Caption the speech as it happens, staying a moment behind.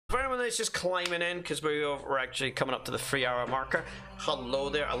For anyone that's just climbing in, because we're actually coming up to the 3-hour marker, hello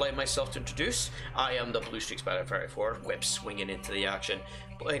there, allow myself to introduce. I am the Blue Streaks Battle Fairy 4, whip swinging into the action,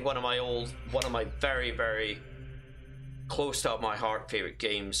 playing one of my very, very close to my heart favorite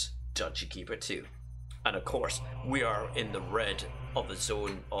games, Dungeon Keeper 2. And of course, we are in the red of the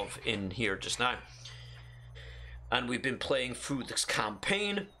zone of in here just now. And we've been playing through this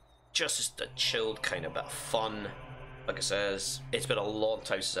campaign, just a chilled kind of bit of fun. Like I says, it's been a long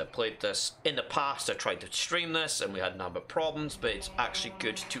time since I played this. In the past, I tried to stream this and we had a number of problems, but it's actually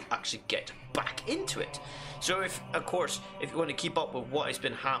good to actually get back into it. So if you want to keep up with what has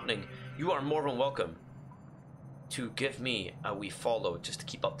been happening, you are more than welcome to give me a wee follow just to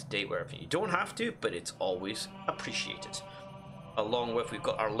keep up to date with everything. You don't have to, but it's always appreciated. Along with, we've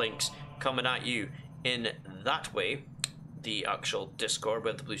got our links coming at you in that way. The actual Discord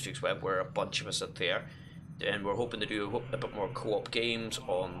with the Blue Streaks Web, where a bunch of us are there. And we're hoping to do a bit more co-op games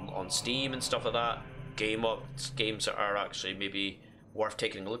on Steam and stuff like that. Games that are actually maybe worth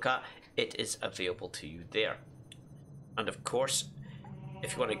taking a look at. It is available to you there. And of course,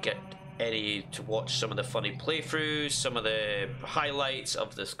 if you want to get to watch some of the funny playthroughs, some of the highlights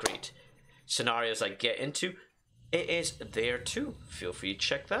of this great scenarios I get into, it is there too. Feel free to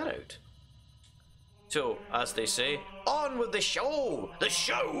check that out. So, as they say, on with the show! The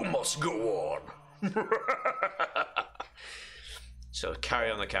show must go on! So carry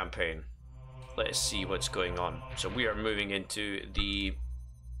on the campaign. Let us see what's going on. So we are moving into the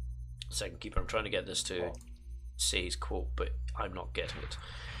second keeper. I'm trying to get this to say his quote, but I'm not getting it.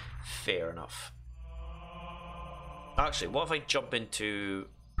 Fair enough. Actually, what if I jump into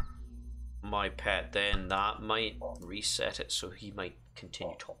my pet? Then that might reset it, so he might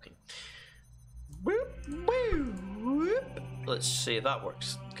continue talking. Whoop, whoop, whoop. Let's see if that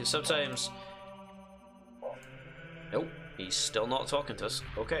works, because sometimes. Nope, he's still not talking to us.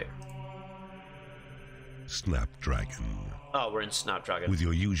 Okay. SnapDragon. Oh, we're in SnapDragon. With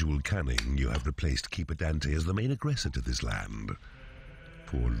your usual cunning, you have replaced Keeper Dante as the main aggressor to this land.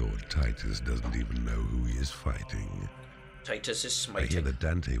 Poor Lord Titus doesn't even know who he is fighting. Titus is I smiting. hear that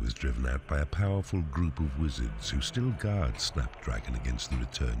Dante was driven out by a powerful group of wizards who still guard SnapDragon against the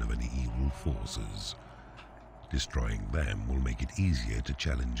return of any evil forces. Destroying them will make it easier to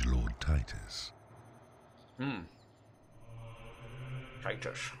challenge Lord Titus.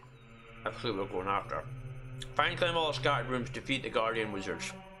 Titus. That's who we're going after. Find them all scattered rooms, defeat the Guardian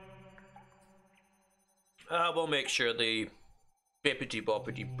Wizards. We'll make sure the bippity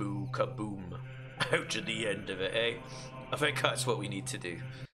boppity boo kaboom out to the end of it, eh? I think that's what we need to do.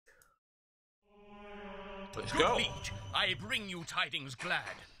 Let's go. Good liege, I bring you tidings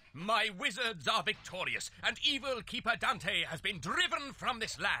glad. My wizards are victorious, and evil Keeper Dante has been driven from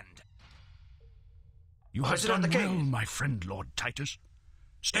this land. You have done well, my friend, Lord Titus.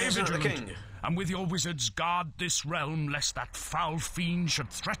 Stay vigilant, and with your wizards guard this realm, lest that foul fiend should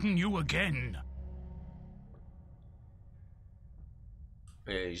threaten you again.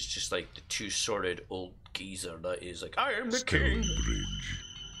 Yeah, he's just like the two-sworded old geezer that is like, I am the king. Bridge.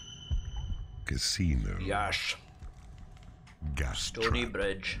 Casino. Yes. Gas Stony trap.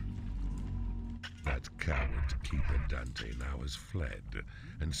 Bridge. That coward Keeper Dante now has fled,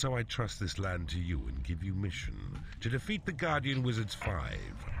 and so I trust this land to you and give you mission to defeat the Guardian Wizards 5,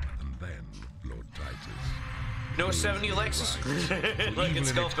 and then Lord Titus. No 70 Lexus? Like in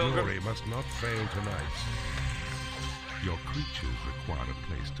Skull glory Pilgrim? must not fail tonight. Your creatures require a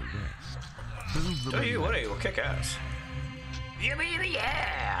place to rest. Build them Don't a you nest. worry, we'll kick ass. You mean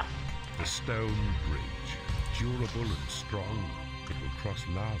yeah! The stone bridge, durable and strong, it will cross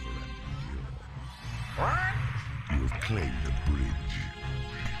lava and endure. What? You have claimed a bridge.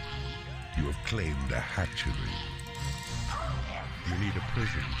 You have claimed a hatchery. You need a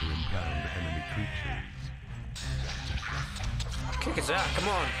prison to impound enemy creatures. Kick his ass, come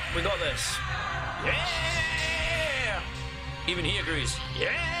on, we got this. Yeah! Even he agrees.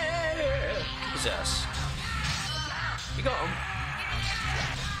 Yeah! Kick his ass. You got him.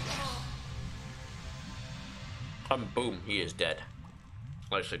 And boom, he is dead.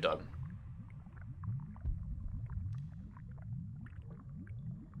 Nicely done.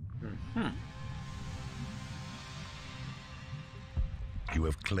 You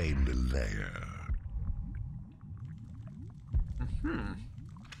have claimed a lair. I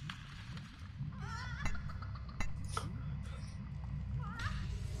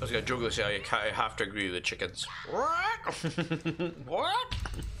was gonna joke and say I have to agree with the chickens. What? What?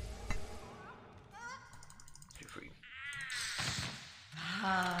 You're free.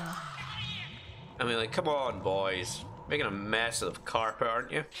 I mean, like, come on, boys. Making a mess of the carpet,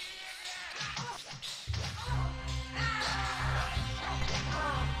 aren't you?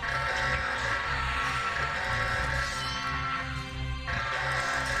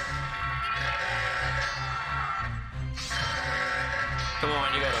 Come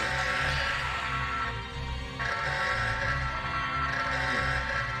on, you got him.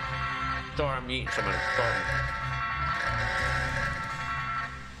 Darn, I'm eating someone. Darn.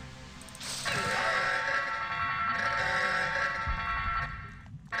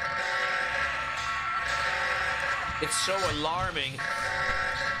 It's so alarming.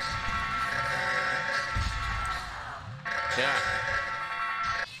 Yeah.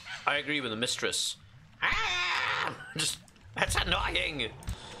 I agree with the mistress. Ah! Just, that's annoying.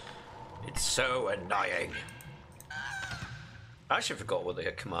 It's so annoying. I actually forgot what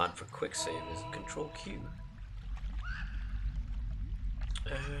the command for quick save is. Control Q.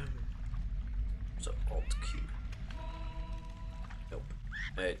 So Alt Q. Nope.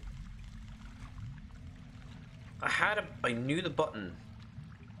 I knew the button.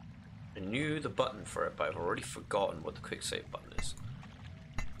 I knew the button for it, but I've already forgotten what the quick save button is.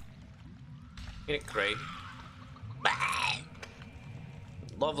 Ain't it great?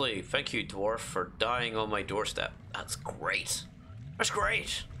 Lovely. Thank you, dwarf, for dying on my doorstep. That's great. That's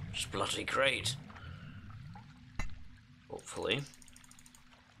great. It's bloody great. Hopefully.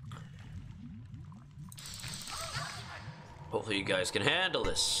 Hopefully you guys can handle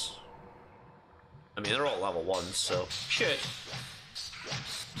this. I mean, they're all level 1, so shit.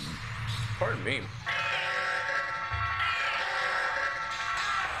 Pardon me.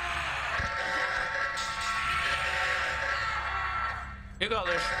 You got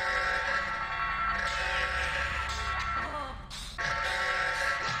this.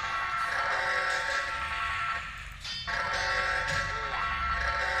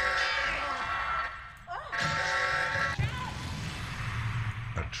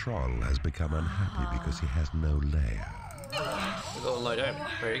 A troll has become unhappy because he has no lair. You go and lie down.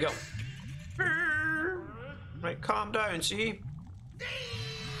 There you go. Right, calm down, see?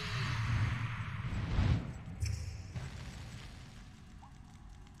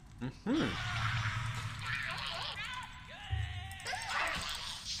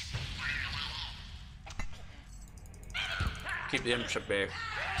 Keep the imps at bay.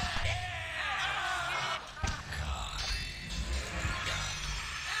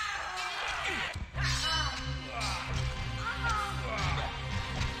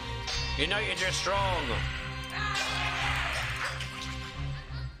 United, you're strong.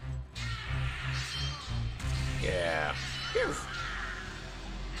 Yeah. Phew.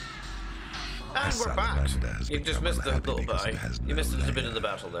 And we're back. You just missed the little bit. You missed a bit of the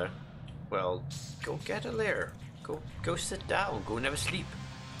battle there. Well, go get a lair. Go sit down. Go and have a sleep.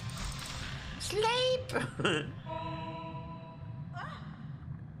 Sleep.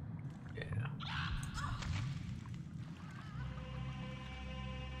 Yeah.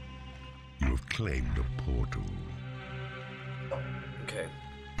 You have claimed a portal. Okay.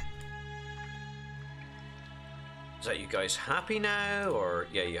 Is that you guys happy now, or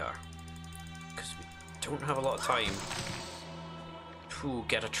yeah, you are? Because we don't have a lot of time to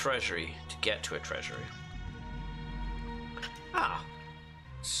get a treasury, to get to a treasury. Ah,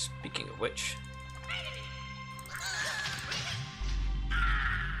 speaking of which,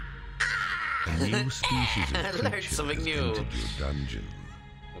 A new species of I creature learned something has new. entered your dungeon.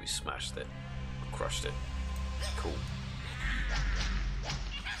 we smashed it, crushed it. Cool.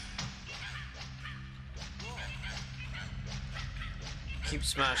 Keep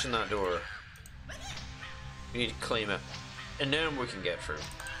smashing that door. We need to claim it, and then we can get through.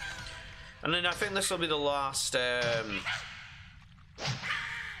 And then I think this will be the last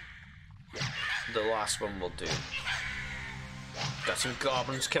one we'll do. Got some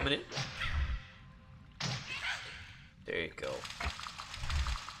goblins coming in. There you go.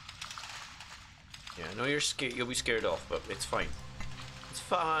 Yeah, I know you're scared. You'll be scared off, but it's fine. It's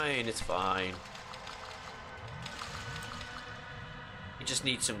fine. It's fine. You just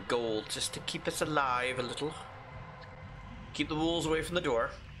need some gold just to keep us alive a little. Keep the wolves away from the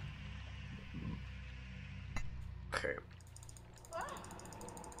door. Okay.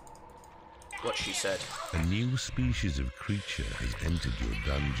 What she said. A new species of creature has entered your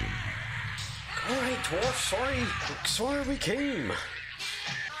dungeon. Alright, dwarf, sorry. Sorry we came.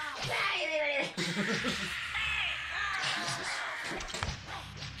 Jesus.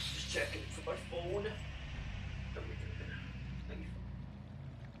 Just checking for my phone.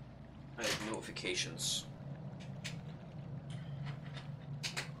 I have notifications.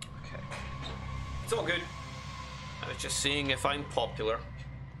 Okay. It's all good. I was just seeing if I'm popular.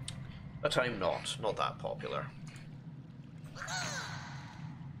 But I'm not. Not that popular.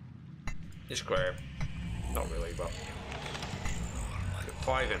 It's great. Not really, but... I've got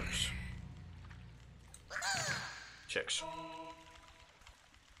 5 imps. Chicks.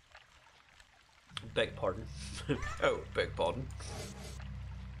 Beg pardon. Oh, beg pardon.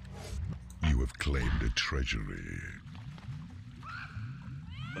 You have claimed a treasury.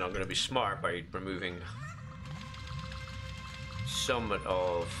 And I'm going to be smart by removing some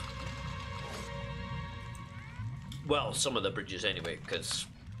of... well, some of the bridges anyway, because...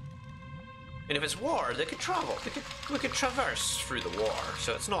 and if it's war, they could travel. We could traverse through the war,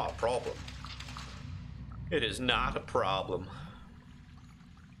 so it's not a problem. It is not a problem.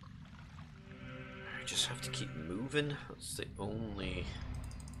 I just have to keep moving. That's the only...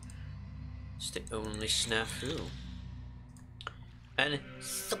 it's the only snafu. And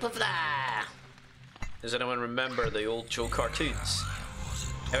Superfly! Does anyone remember the old Joe cartoons?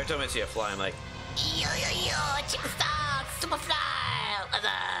 Every time I see a fly, I'm like, yo yo yo, check this out, Superfly! What's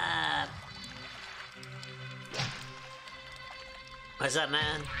up? What's up,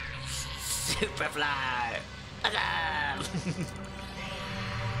 man? Superfly! What's up?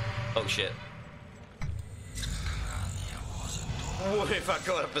 Oh shit. What if I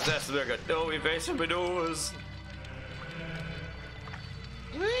got a possessed and I got no evasive maneuvers?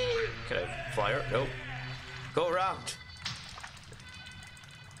 Can I fly her? Nope. Go around.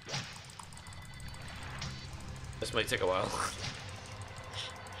 This might take a while.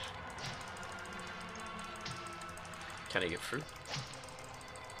 Can I get through?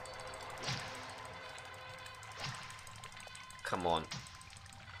 Come on.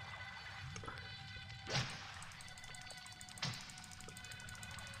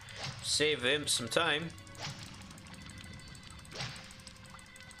 Save him some time.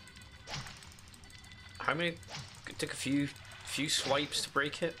 How many? It took a few swipes to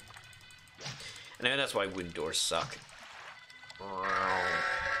break it. And now that's why wind doors suck.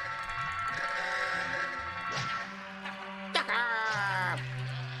 Ducker!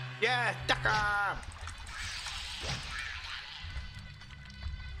 Yeah, ducker!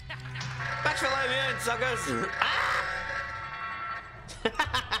 Back for life in, suckers!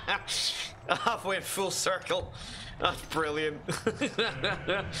 Halfway full circle. That's brilliant.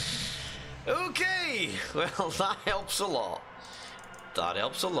 Okay, well that helps a lot. That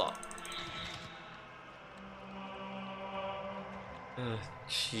helps a lot.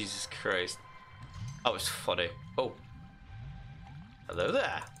 Jesus Christ. That was funny. Oh. Hello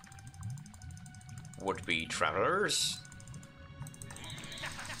there. Would-be travelers.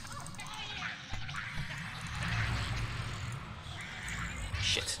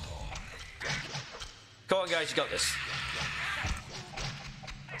 Shit. Come on guys, you got this.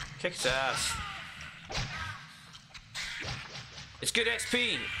 Kick his ass. It's good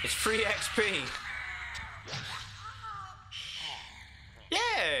XP. It's free XP.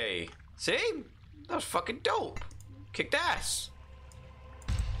 Yay! See? That was fucking dope. Kicked ass.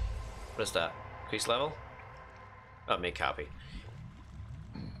 What is that? Increase level? Oh, make happy.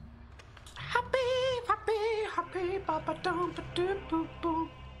 Happy, happy, happy, ba dum ba doo boo boo.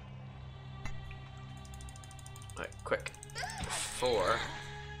 Alright, quick. Before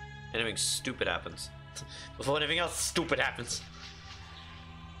anything stupid happens. Before anything else stupid happens.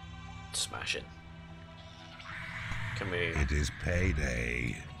 Smash it. Can we... It is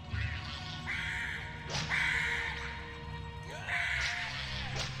payday.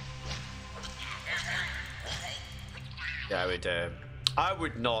 Yeah, I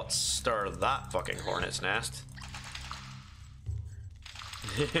would not stir that fucking hornet's nest.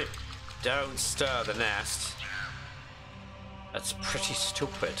 Don't stir the nest. That's pretty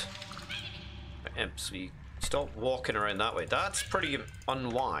stupid. Imps, we stop walking around that way. That's pretty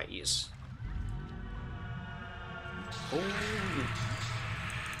unwise. Ooh.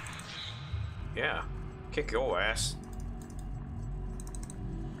 Yeah, kick your ass.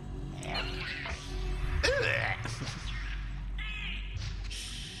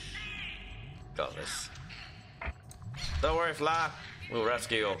 Got this. Don't worry, Fly. We'll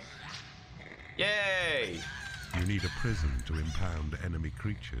rescue you. Yay! You need a prison to impound enemy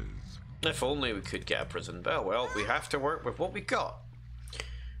creatures. If only we could get a prison bell. Well, we have to work with what we got.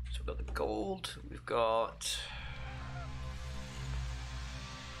 So we've got the gold. We've got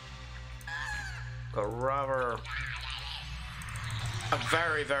a rather... a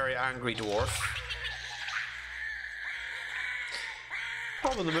very, very angry dwarf.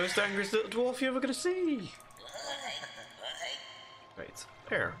 Probably the most angry little dwarf you're ever going to see. Right,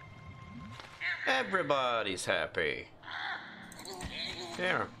 there. Everybody's happy.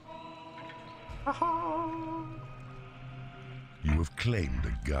 There. You have claimed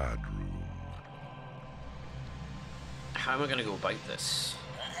a guard room. How am I going to go about this?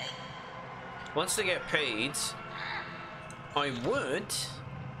 Once they get paid, I would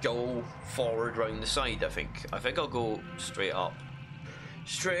go forward round the side, I think. I think I'll go straight up.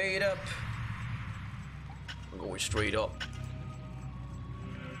 Straight up. I'm going straight up.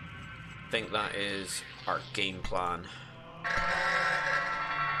 think that is our game plan.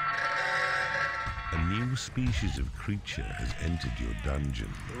 A new species of creature has entered your dungeon.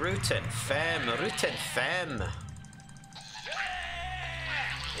 Rootin' femme, rootin' femme.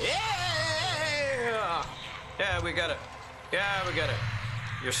 Yeah! Yeah, we got it. Yeah, we got it.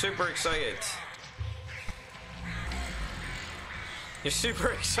 You're super excited. You're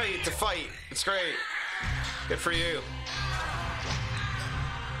super excited to fight. It's great. Good for you.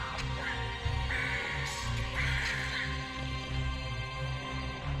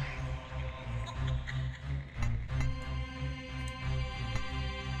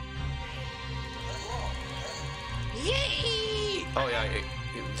 Yay! Oh yeah,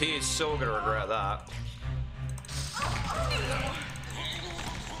 he is so gonna regret that.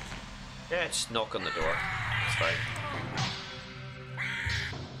 Yeah, just knock on the door. It's fine.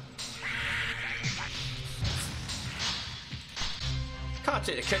 Can't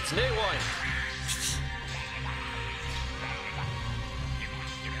take the kids new one.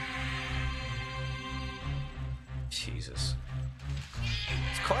 Jesus.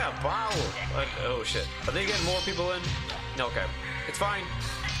 It's quite a battle. Oh shit. Are they getting more people in? No, okay. It's fine.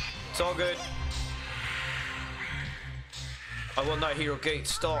 It's all good. I want that hero gate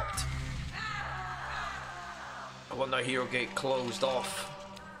stopped. I want that hero gate closed off.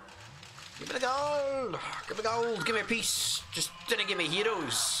 Give me the gold! Give me gold! Give me a piece! Just didn't give me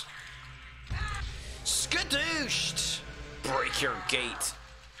heroes! Skadooshed! Break your gate!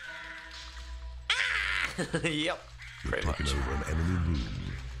 Ah! Yep, pretty much. Taken over an enemy room.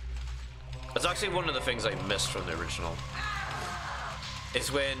 That's actually one of the things I missed from the original.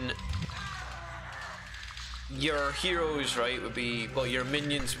 Is when your heroes, right, would be, well, your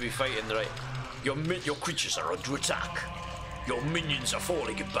minions would be fighting, right? Your creatures are under attack. Your minions are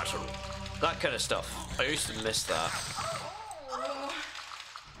falling in battle. That kind of stuff. I used to miss that.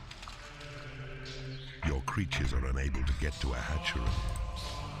 Your creatures are unable to get to a hatchery.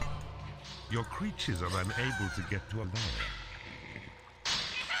 Your creatures are unable to get to a lair.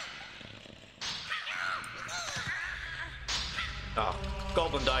 Ah,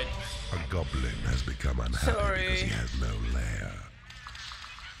 goblin died. A goblin has become unhappy because he has no lair.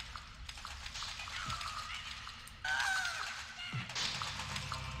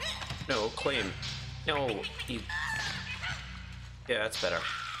 No, claim. No, you... Yeah, that's better.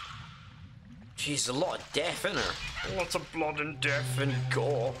 Jeez, a lot of death in her. Lots of blood and death and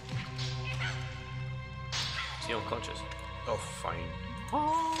gore. Is he unconscious? Oh, fine.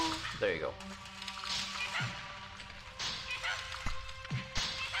 Oh, there you go.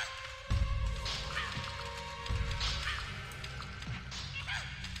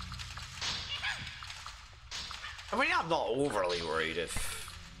 I mean, I'm not overly worried if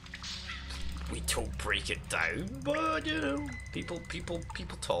we don't break it down, but you know, people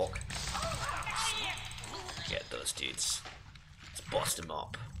talk. Get those dudes. Let's bust them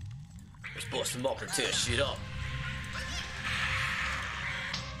up. Let's bust them up and tear shit up.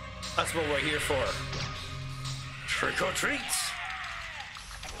 That's what we're here for. Trick or treats.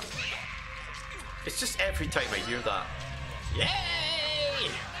 It's just every time I hear that, yay!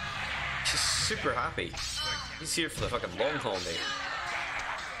 Just super happy. He's here for the fucking long haul, mate.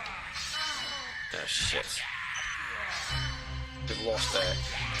 Ah, shit. We've lost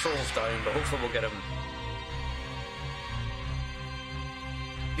Trolls down, but hopefully we'll get him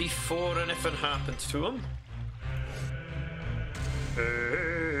before anything happens to him.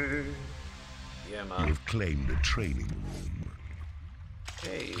 Yeah, man. You have claimed a training room.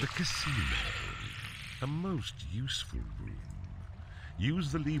 Hey. The casino. A most useful room.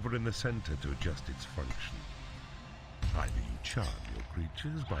 Use the lever in the center to adjust its function. Either you charm your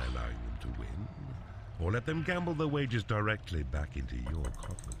creatures by allowing them to win, or let them gamble their wages directly back into your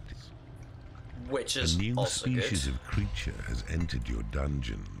coffers. Which is a new also species good. of creature has entered your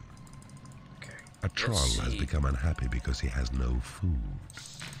dungeon. Okay. A troll has become unhappy because he has no food.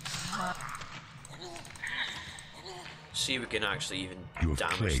 See if we can actually even You have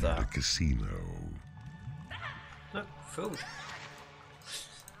damage claimed that. a casino. Look, food.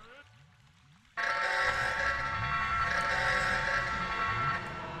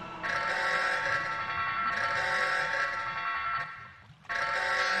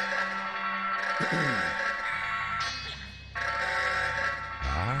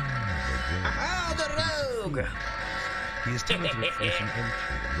 The rogue! He is talented at forcing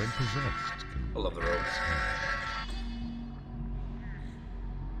entry, and when possessed, can... I love the rogues.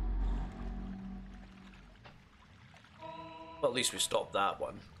 Well, at least we stopped that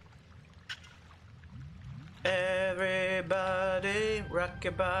one. Everybody, rock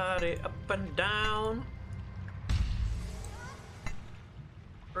your body up and down.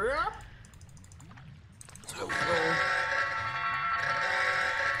 Roll.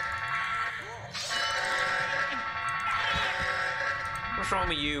 What's wrong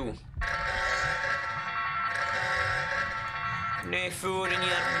with you? No food in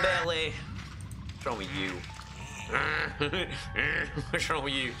your belly. What's wrong with you? What's wrong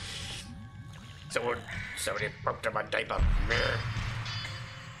with you? Somebody popped in my diaper.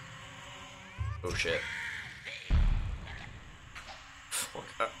 Oh shit. Fuck,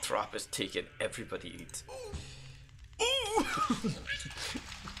 that trap has taken everybody out.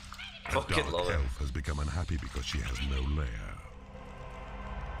 Fucking love it. Elf has become unhappy because she has no lair.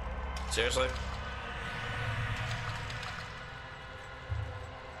 Seriously?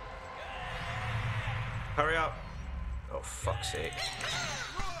 Hurry up. Oh, fuck's sake.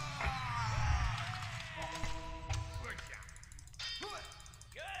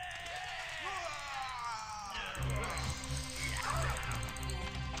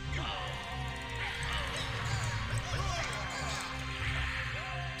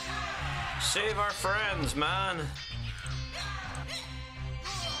 Save our friends, man.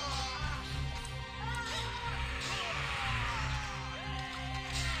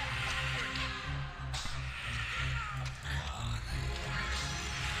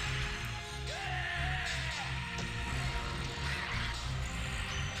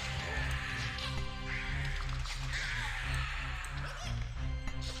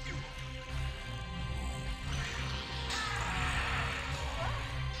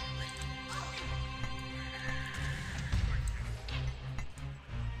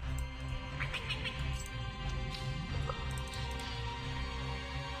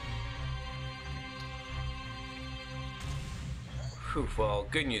 Well,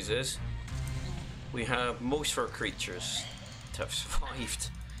 good news is we have most of our creatures to have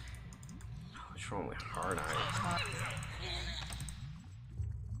survived. What's wrong with her now?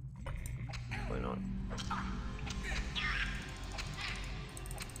 Why not?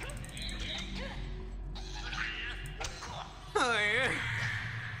 Oh yeah.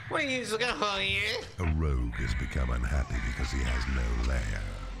 What are you looking for here? A rogue has become unhappy because he has no lair.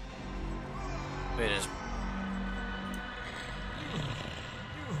 It is.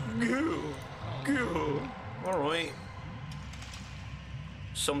 Go. Alright.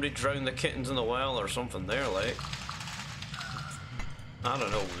 Somebody drowned the kittens in the well or something there, like. I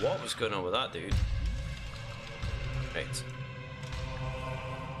don't know what was going on with that dude. Right.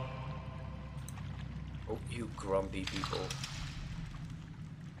 Oh, you grumpy people.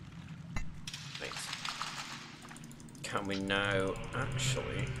 Right. Can we now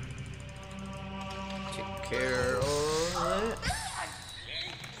actually take care of that?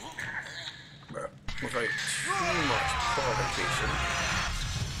 Without too much provocation.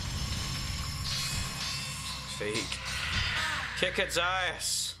 Fake. Kick its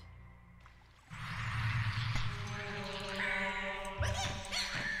ass.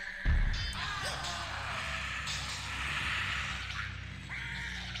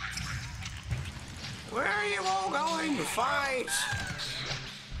 Where are you all going? Fight!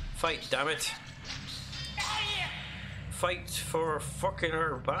 Fight, damn it. Fight for fucking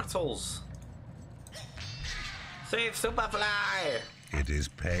our battles. Save Superfly! It is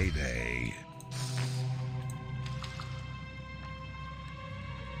payday.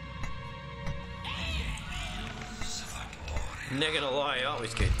 Not gonna lie, that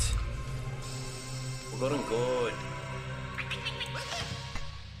was good. We're going good.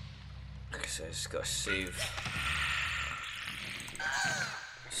 Like I said, just gotta save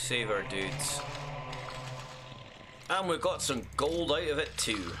our dudes. And we got some gold out of it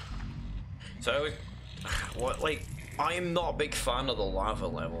too. So what, like, I'm not a big fan of the lava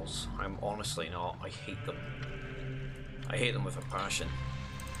levels. I'm honestly not. I hate them. I hate them with a passion.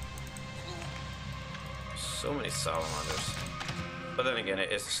 So many salamanders. But then again,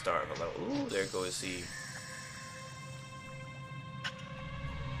 it is the start of a level. Ooh, there goes the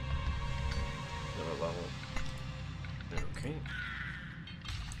another level. Okay.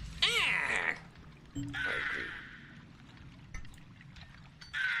 I agree.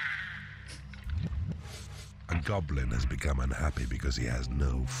 A goblin has become unhappy because he has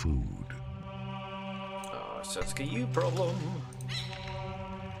no food. Oh, so it's a you problem.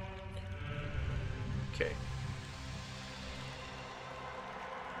 Okay.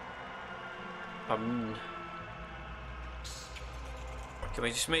 Can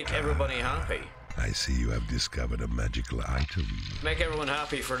we just make everybody happy? I see you have discovered a magical item. Make everyone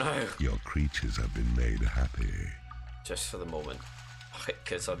happy for now. Your creatures have been made happy. Just for the moment.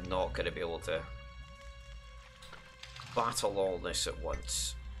 Because I'm not going to be able to battle all this at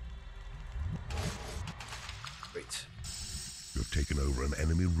once. Wait. You have taken over an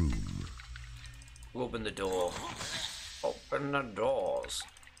enemy room. Open the door. Open the doors.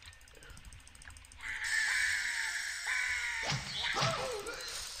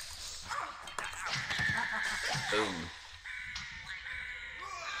 Boom.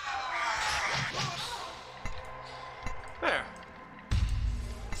 There.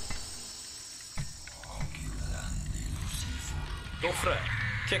 Go for it.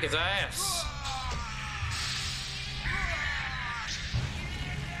 Kick his ass.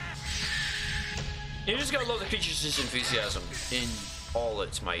 You just gotta love the creature's enthusiasm in all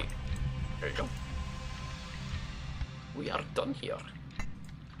its might. There you go. We are done here.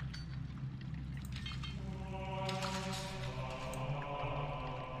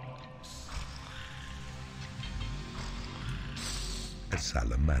 A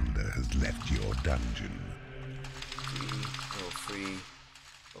salamander has left your dungeon. 3,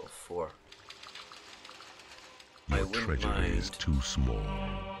 4. Your treasury is too small.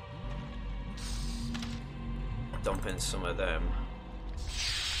 Dump in some of them.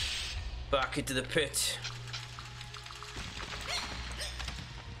 Back into the pit.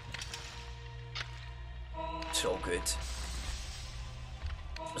 So good.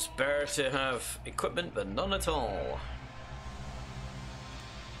 It's better to have equipment, but none at all.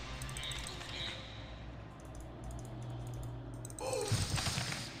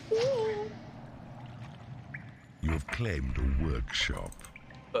 You have claimed a workshop.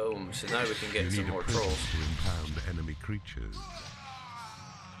 Boom, so now we can get some more trolls. To impound enemy creatures.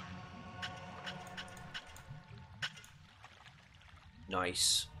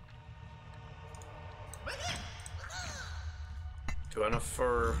 Nice. Do enough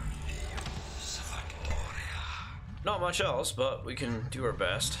for... Not much else, but we can do our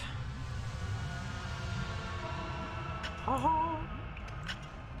best. Haha.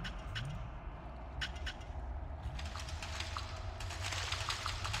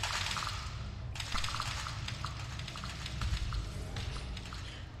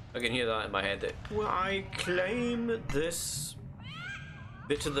 I can hear that in my head that, well, I claim this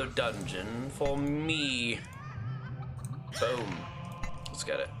bit of the dungeon for me. Boom. Let's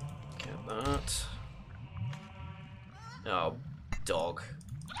get it. Get that. Oh, dog.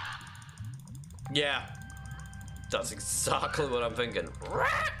 Yeah. That's exactly what I'm thinking.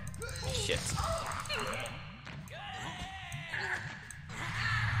 Shit.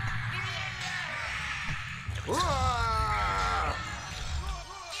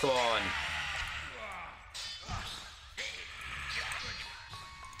 Come on.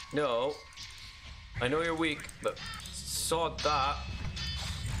 No. I know you're weak, but sod that.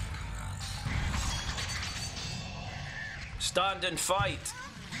 Stand and fight.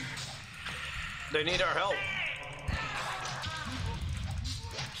 They need our help.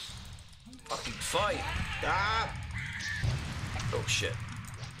 Fucking fight. Ah. Oh shit.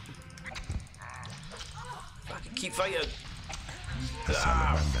 Fucking keep fighting.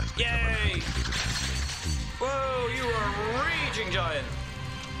 Yay! Whoa, you are a raging giant!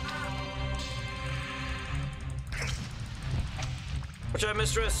 Watch out,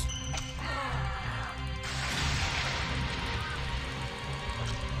 mistress!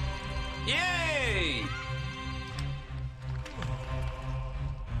 Yay!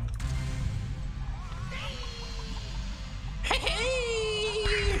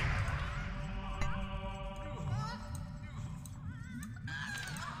 Hey!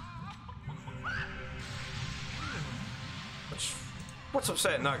 What's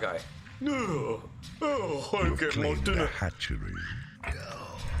upsetting that guy? No. Oh, I'll get more dinner. Hatchery.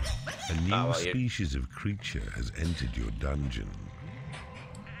 A new species of creature has entered your dungeon.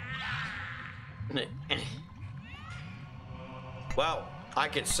 Well, I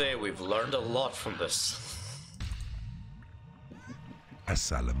could say we've learned a lot from this. A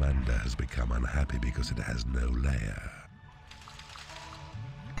salamander has become unhappy because it has no lair.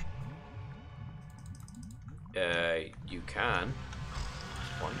 You can.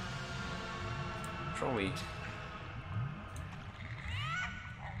 One. Show me.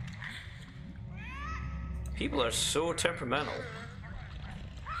 People are so temperamental.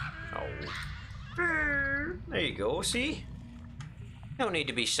 Oh. There you go, see? No need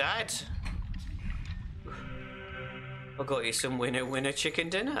to be sad. I'll got you some winner chicken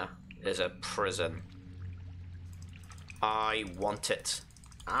dinner. There's a prison. I want it.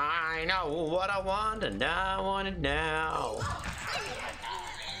 I know what I want and I want it now.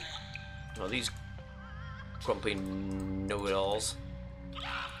 Oh, these grumpy know-it-alls.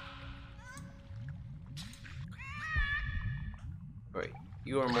 Right,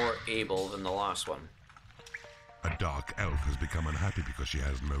 you are more able than the last one. A dark elf has become unhappy because she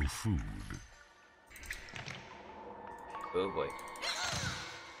has no food. Oh boy.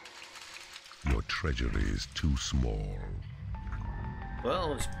 Your treasury is too small.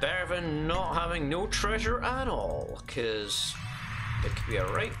 Well, it's better than not having no treasure at all, because it could be a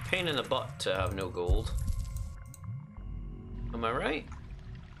right pain in the butt to have no gold. Am I right?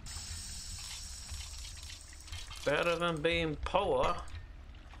 Better than being poor.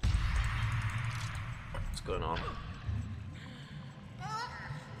 What's going on?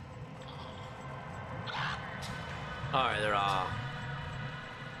 Alright, there are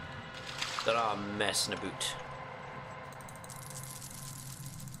a mess in the boot.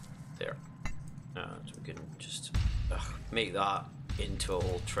 There. So we can just make that into a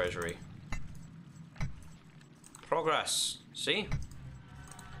whole treasury. Progress. See?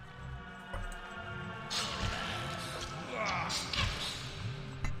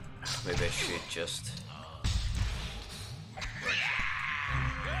 Maybe I should just...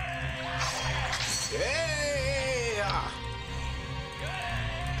 Yeah!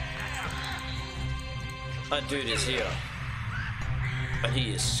 That dude is here. And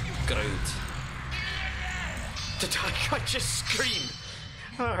he is screwed. Did I just scream?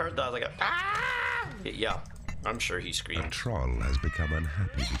 I heard that like a... Ah! Yeah, I'm sure he screamed. A troll has become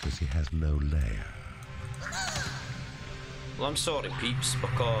unhappy because he has no lair. Well, I'm sorry, peeps,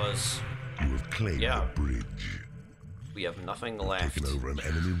 because... You have claimed the bridge. We have nothing left. Taken over an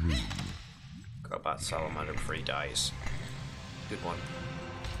enemy room. Grab that salamander before he dies. Good one.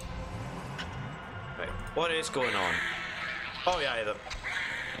 Right, what is going on? Oh yeah,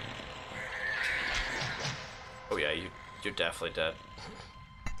 oh yeah, you're definitely dead.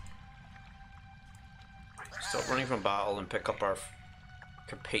 Stop running from battle and pick up our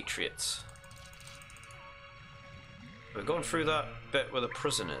compatriots. We're going through that bit where the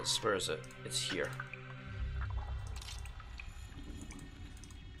prison is. Where is it? It's here.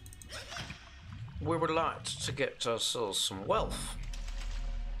 We would like to get ourselves some wealth.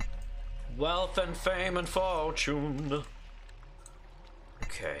 Wealth and fame and fortune.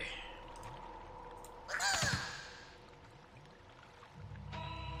 Okay.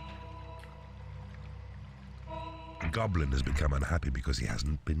 The goblin has become unhappy because he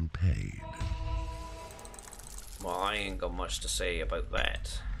hasn't been paid. Well, I ain't got much to say about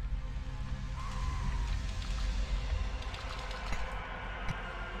that.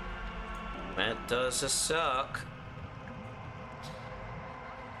 That does suck.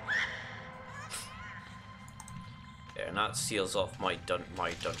 Yeah, and that seals off my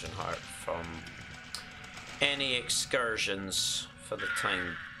dungeon heart from any excursions for the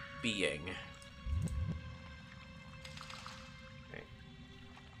time being. Okay.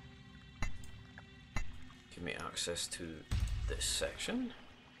 Give me access to this section.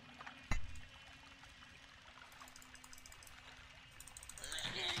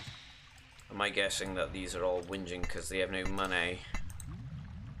 Am I guessing that these are all whinging because they have no money?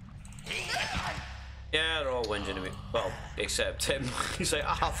 Yeah, they're all whinging to me. Well, except him. He's like,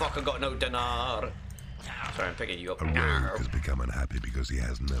 ah, fuck, I got no dinar. Sorry, I'm picking you up. A rogue has become unhappy because he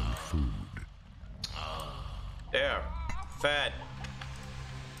has no food. There. Fed.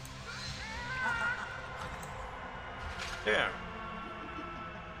 There.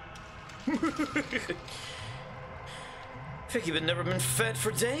 I think you've never been fed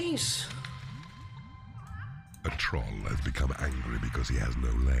for days. A troll has become angry because he has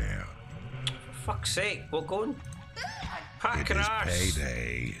no lair. For fuck's sake, we'll go and pack It your is arse.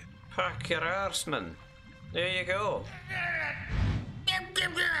 payday. Pack your arse, man. There you go.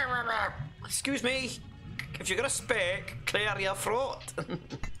 Excuse me. If you're gonna speak, clear your throat.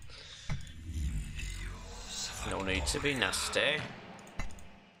 No need to be nasty.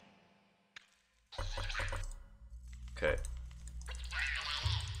 Okay.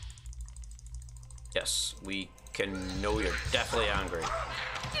 Yes, we can know you're definitely angry.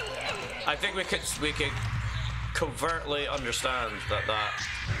 I think we could covertly understand that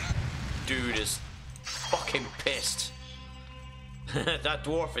dude is fucking pissed. That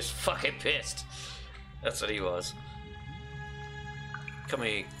dwarf is fucking pissed. That's what he was. Can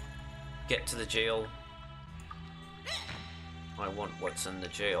we get to the jail? I want what's in the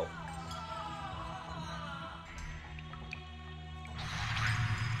jail.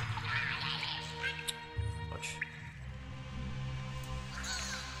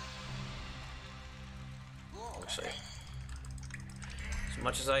 As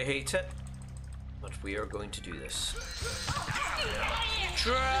much as I hate it, but we are going to do this.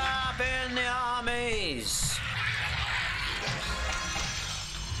 Drop in the armies!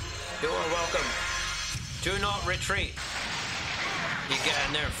 You are welcome. Do not retreat. You get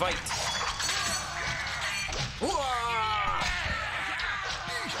in there and fight. Whoa!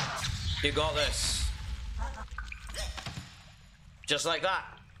 You got this. Just like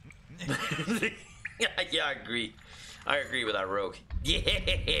that. Yeah, I agree. I agree with that rogue.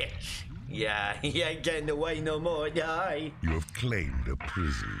 Yeah, he ain't getting away no more, die. You have claimed a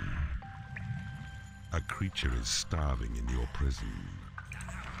prison. A creature is starving in your prison.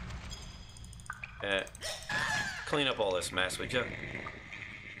 Clean up all this mess, would you?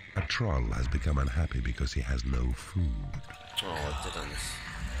 A troll has become unhappy because he has no food. Oh, it didn't.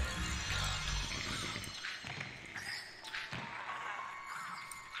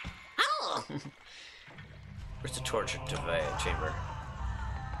 Where's the torture chamber?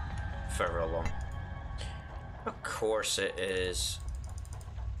 Further along. Of course it is.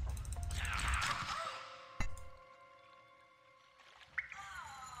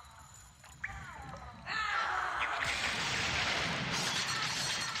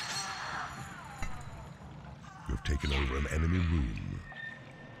 You have taken over an enemy room.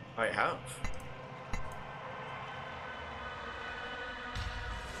 I have.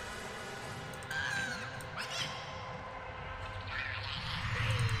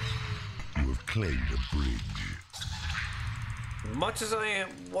 You have claimed a bridge. Much as I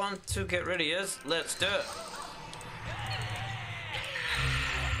want to get rid of yours, let's do it.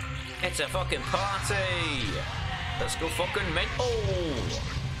 It's a fucking party. Let's go fucking mental.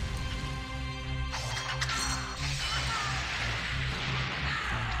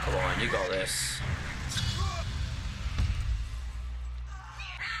 Come on, you got this.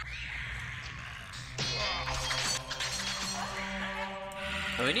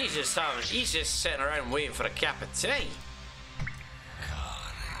 I mean, he's just sitting around waiting for a cup of tea.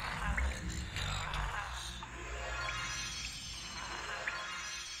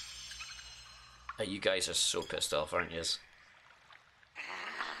 Oh, you guys are so pissed off, aren't you?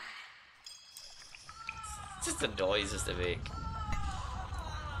 Just the noises they make.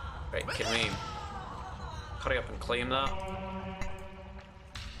 Right, can we hurry up and claim that?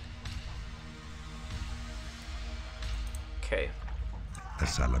 Okay. A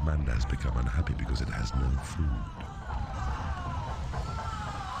salamander has become unhappy because it has no food.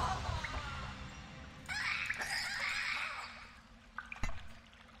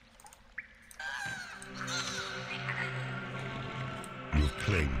 You've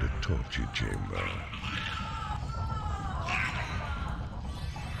claimed a torture chamber.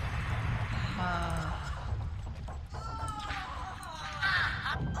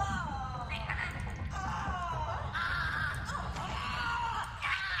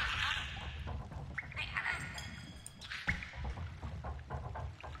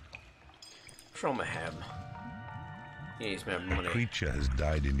 From him. He needs more money. A creature has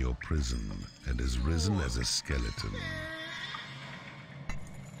died in your prison and has risen as a skeleton.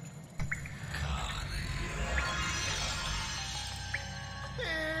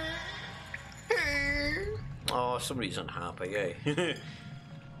 Oh, somebody's unhappy, eh?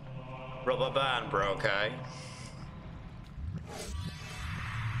 Rubber band broke, eh?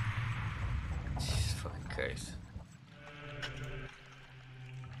 Jesus fucking Christ.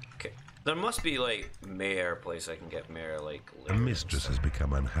 Okay. There must be, like, mare place I can get mare, like... A mistress has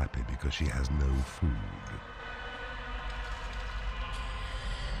become unhappy because she has no food.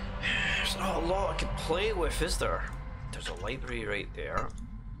 There's not a lot I can play with, is there? There's a library right there.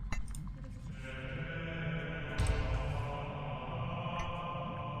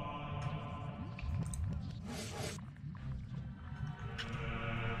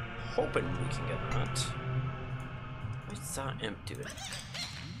 Hoping we can get that. What's that imp doing?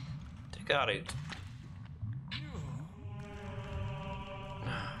 Take that out.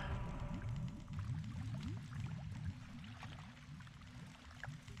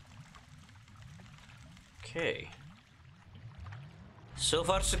 Okay. So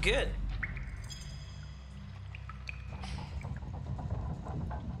far, so good.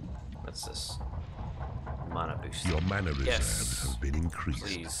 What's this? Mana boost. Your mana reserve has been increased.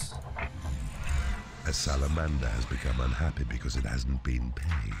 Please. A salamander has become unhappy because it hasn't been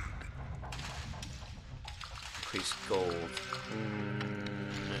paid. Increase gold.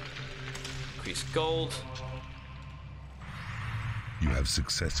 Increase gold. You have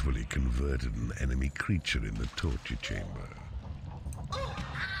successfully converted an enemy creature in the torture chamber.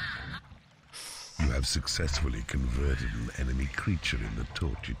 You have successfully converted an enemy creature in the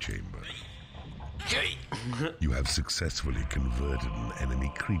torture chamber. You have successfully converted an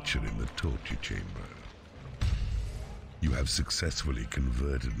enemy creature in the torture chamber. You have successfully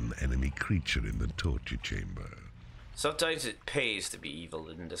converted an enemy creature in the torture chamber. Sometimes it pays to be evil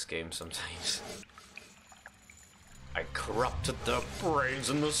in this game, sometimes. I corrupted their brains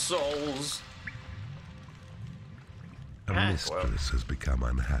and the souls. A mistress has become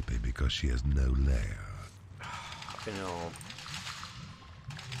unhappy because she has no lair. You know.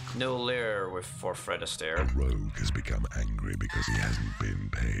 No lair for Fred Astaire. A rogue has become angry because he hasn't been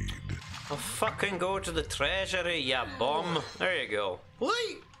paid. Well, fucking go to the treasury, ya bum. There you go.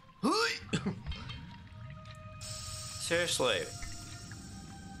 Seriously.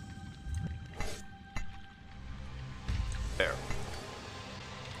 There.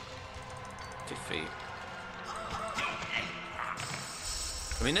 Defeat.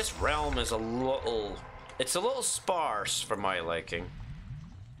 I mean, this realm is a little... It's a little sparse for my liking.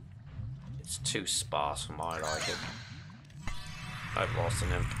 It's too sparse for my liking. I've lost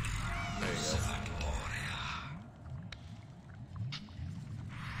an imp. There you go.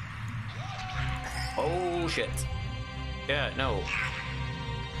 Oh shit. Yeah, no.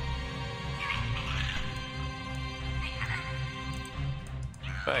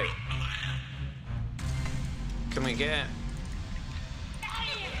 Right. Can we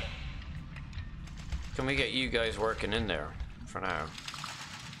get you guys working in there for now?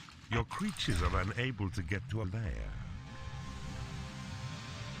 Your creatures are unable to get to a lair.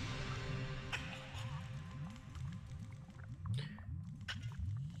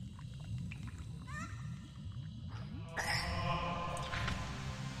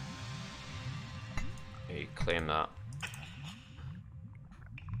 Hey, claim that.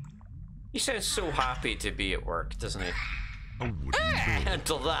 He sounds so happy to be at work, doesn't he? A wooden door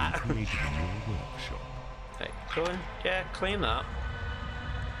Until that. created in your workshop. Right, go in. Yeah, claim that.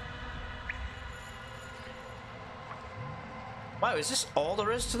 Wow, is this all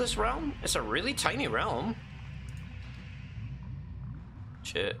there is to this realm? It's a really tiny realm.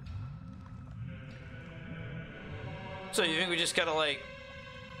 Shit. So you think we just gotta, like,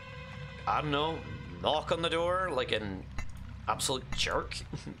 I don't know, knock on the door like an absolute jerk?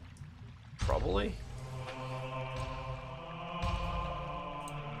 Probably.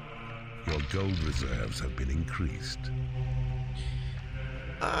 Your gold reserves have been increased.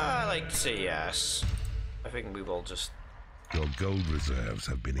 I like to say yes. I think we will just... Your gold reserves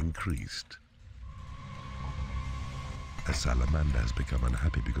have been increased. A salamander has become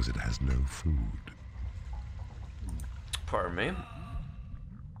unhappy because it has no food. Pardon me?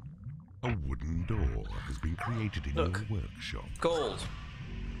 A wooden door has been created in Look. your workshop. Gold.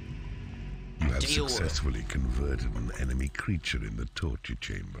 You have Deal with it. successfully converted an enemy creature in the torture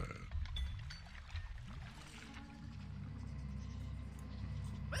chamber.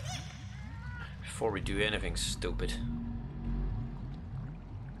 Before we do anything stupid.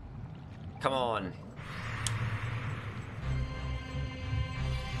 Come on.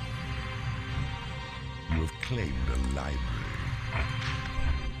 You have claimed a library.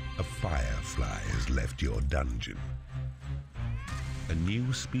 A firefly has left your dungeon. A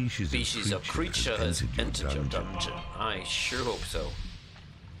new species Of creature has entered your dungeon. I sure hope so.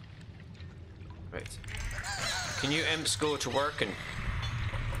 Right. Can you imps go to work and...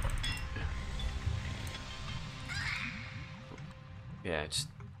 Yeah, just...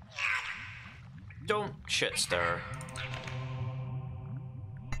 Don't shit stir.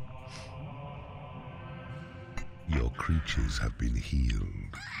 Your creatures have been healed.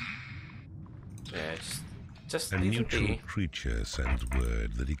 Yeah, just A leave it neutral be. creature sends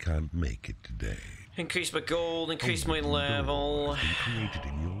word that he can't make it today. Increase my gold, increase A my wooden door level. has been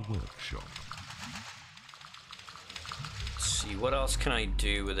created in your workshop. Let's see, what else can I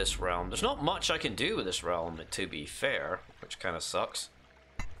do with this realm? There's not much I can do with this realm, to be fair, which kind of sucks.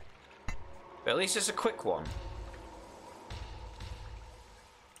 But at least it's a quick one.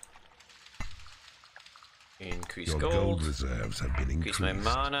 Increase Your gold. gold reserves have been Increase increased.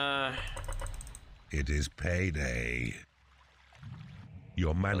 my mana. It is payday.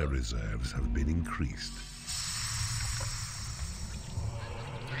 Your mana reserves have been increased.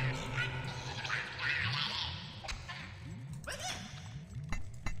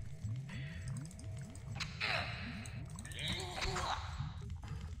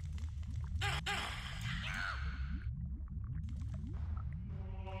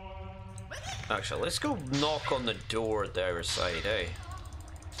 Actually, let's go knock on the door at the other side, eh?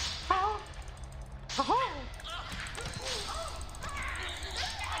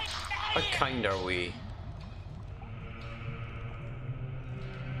 How kind are we?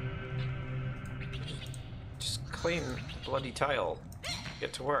 Just claim bloody tile.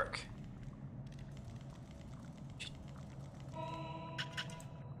 Get to work.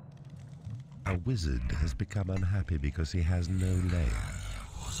 A wizard has become unhappy because he has no lair.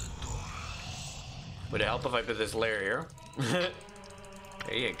 Would it help if I put this layer here?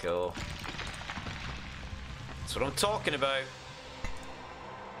 There you go. That's what I'm talking about.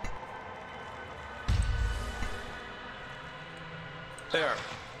 There.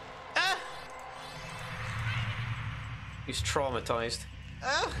 Ah! He's traumatized.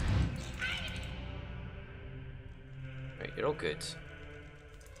 Right, you're all good.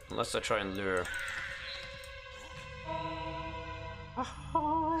 Unless I try and lure.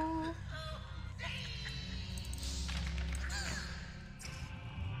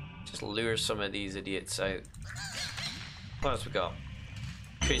 Just lure some of these idiots out. What else we got?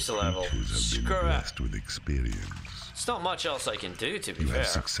 Increase the level. Screw it. With experience. It's not much else I can do, to be You fair. have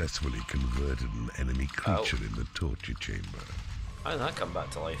successfully converted an enemy creature in the torture chamber. How did that come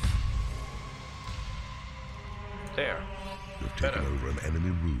back to life? There. You've taken over an enemy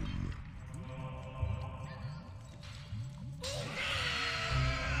room.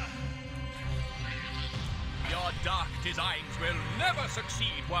 Your dark designs will never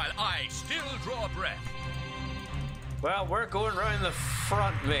succeed while I still draw breath. Well, we're going round the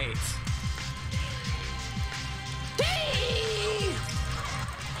front, mate.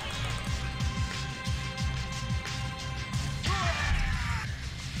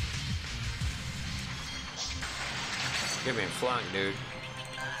 You're being flanked, dude.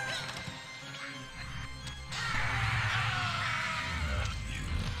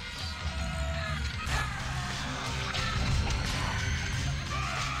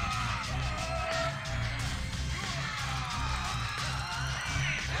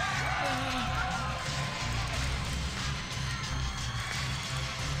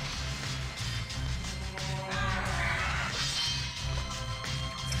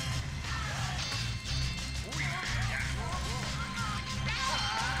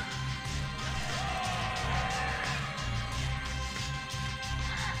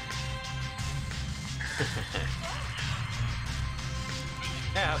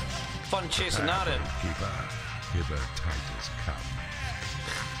 Yeah, fun chasing that in. Hither Titus come.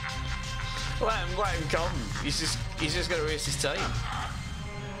 Let him come. He's just gonna waste his time.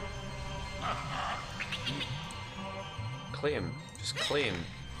 Claim, just claim.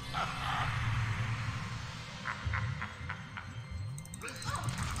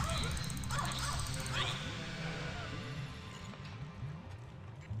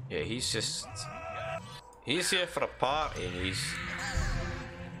 Yeah, he's here for a party and he's...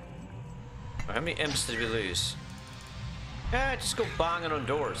 How many imps did we lose? Yeah, just go banging on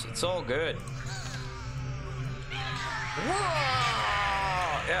doors. It's all good.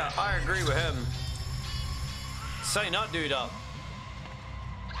 Whoa! Yeah, I agree with him. Sign that dude up.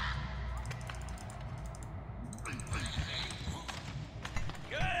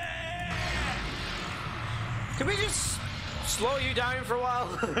 Can we just slow you down for a while?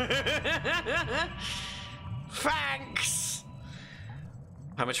 Thanks!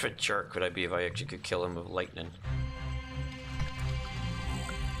 How much of a jerk would I be if I actually could kill him with lightning?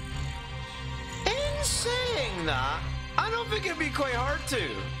 In saying that, I don't think it'd be quite hard to.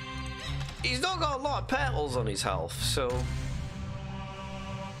 He's not got a lot of petals on his health, so...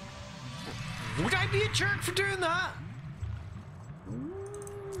 Would I be a jerk for doing that?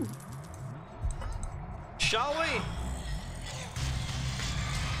 Shall we?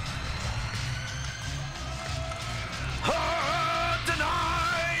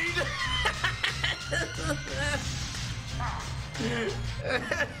 Denied!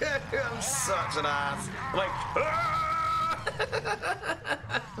 I'm such an ass. I'm like,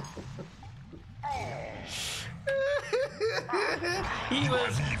 he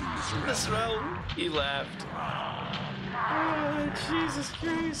was this realm. He left. Oh, Jesus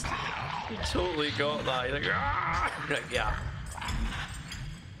Christ. He totally got that. He's like, yeah.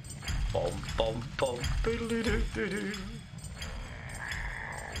 Bom, bom, bom.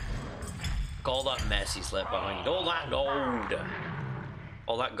 All that mess he's left behind. All that gold.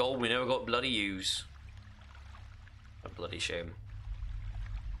 All that gold we never got bloody use. A bloody shame.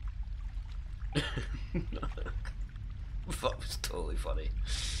 That was totally funny.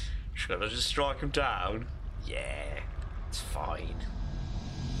 Should I just strike him down? Yeah, it's fine.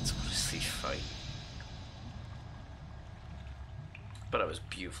 It's honestly fine. But it was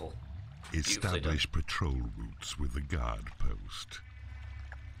beautiful. Establish patrol routes with the guard post.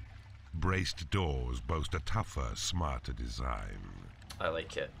 Braced doors boast a tougher, smarter design. I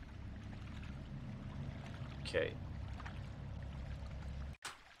like it. Okay.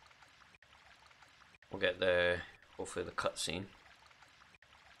 We'll get the, hopefully the cutscene.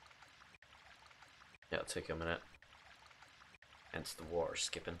 Yeah, it'll take a minute. Hence the water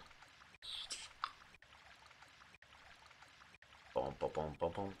skipping. Bum, bum, bum,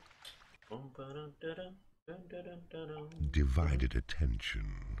 bum, bum. Divided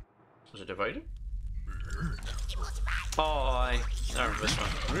attention. Was it divided? Oh, I remember this one.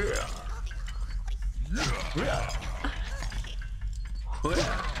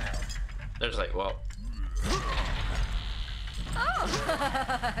 There's like, well.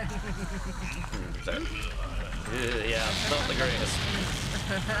 Yeah, not the greatest.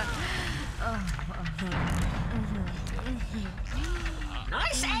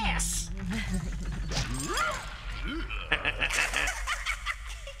 Nice ass!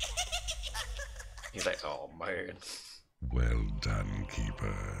 He's like, oh man. Well done,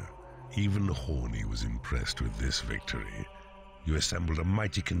 Keeper. Even Horny was impressed with this victory. You assembled a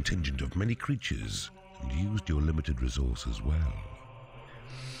mighty contingent of many creatures and used your limited resources well.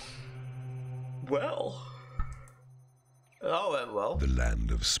 Well. Oh, well. The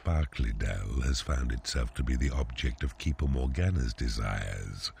land of Sparklydell has found itself to be the object of Keeper Morgana's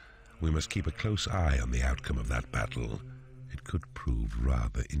desires. We must keep a close eye on the outcome of that battle. It could prove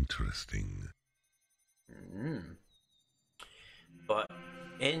rather interesting. But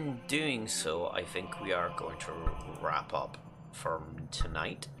in doing so, I think we are going to wrap up for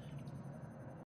tonight.